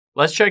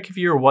Let's check if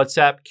your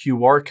WhatsApp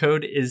QR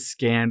code is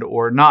scanned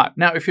or not.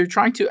 Now, if you're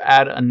trying to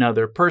add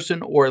another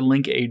person or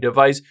link a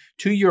device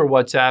to your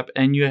WhatsApp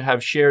and you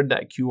have shared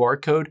that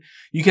QR code,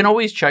 you can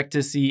always check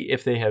to see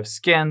if they have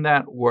scanned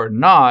that or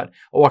not.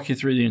 I'll walk you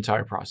through the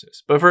entire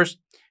process. But first,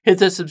 hit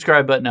the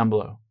subscribe button down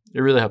below.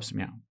 It really helps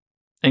me out.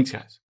 Thanks,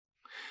 guys.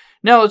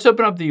 Now, let's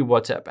open up the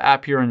WhatsApp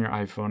app here on your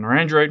iPhone or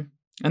Android.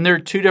 And there are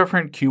two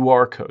different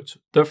QR codes.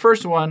 The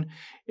first one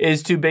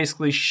is to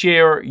basically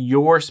share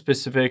your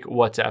specific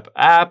WhatsApp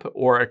app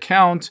or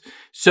account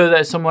so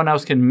that someone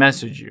else can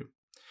message you.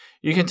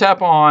 You can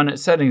tap on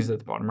settings at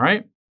the bottom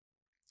right,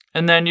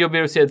 and then you'll be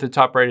able to see at the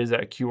top right is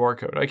that QR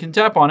code. I can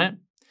tap on it,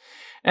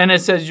 and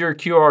it says your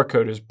QR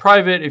code is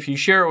private. If you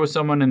share it with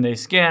someone and they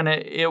scan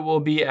it, it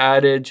will be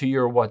added to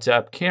your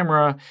WhatsApp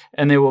camera,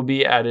 and they will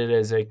be added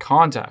as a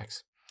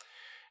contacts.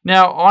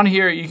 Now, on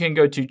here, you can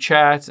go to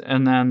chat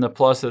and then the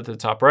plus at the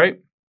top right.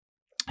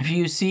 If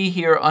you see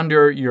here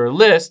under your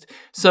list,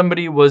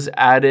 somebody was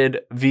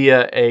added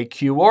via a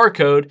QR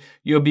code,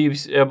 you'll be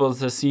able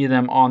to see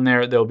them on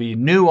there. They'll be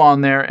new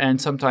on there, and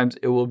sometimes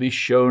it will be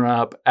shown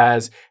up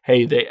as,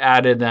 hey, they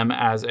added them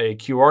as a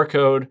QR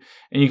code,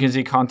 and you can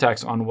see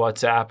contacts on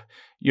WhatsApp.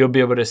 You'll be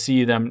able to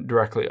see them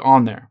directly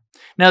on there.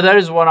 Now, that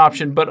is one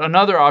option, but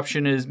another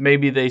option is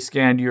maybe they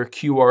scanned your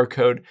QR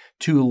code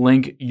to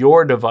link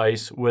your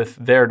device with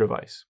their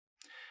device.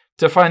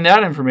 To find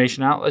that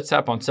information out, let's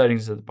tap on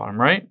settings at the bottom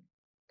right.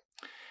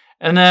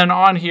 And then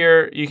on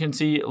here, you can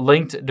see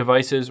linked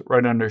devices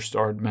right under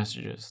stored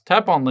messages.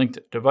 Tap on linked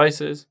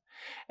devices.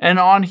 And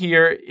on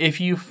here,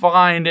 if you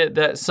find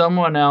that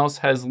someone else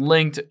has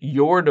linked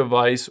your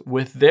device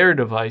with their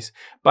device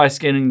by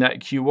scanning that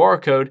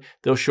QR code,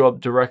 they'll show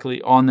up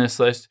directly on this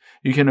list.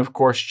 You can, of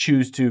course,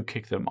 choose to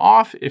kick them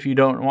off if you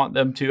don't want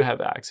them to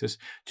have access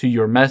to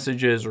your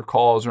messages or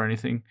calls or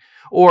anything.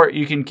 Or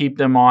you can keep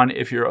them on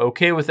if you're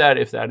okay with that,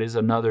 if that is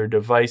another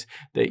device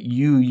that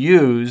you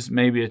use.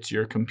 Maybe it's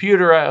your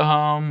computer at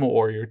home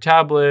or your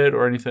tablet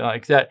or anything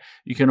like that.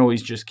 You can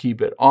always just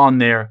keep it on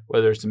there,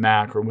 whether it's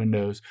Mac or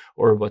Windows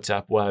or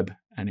WhatsApp web,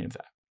 any of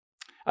that.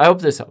 I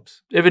hope this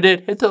helps. If it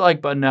did, hit the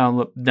like button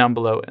down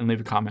below and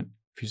leave a comment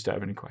if you still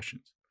have any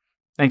questions.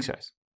 Thanks, guys.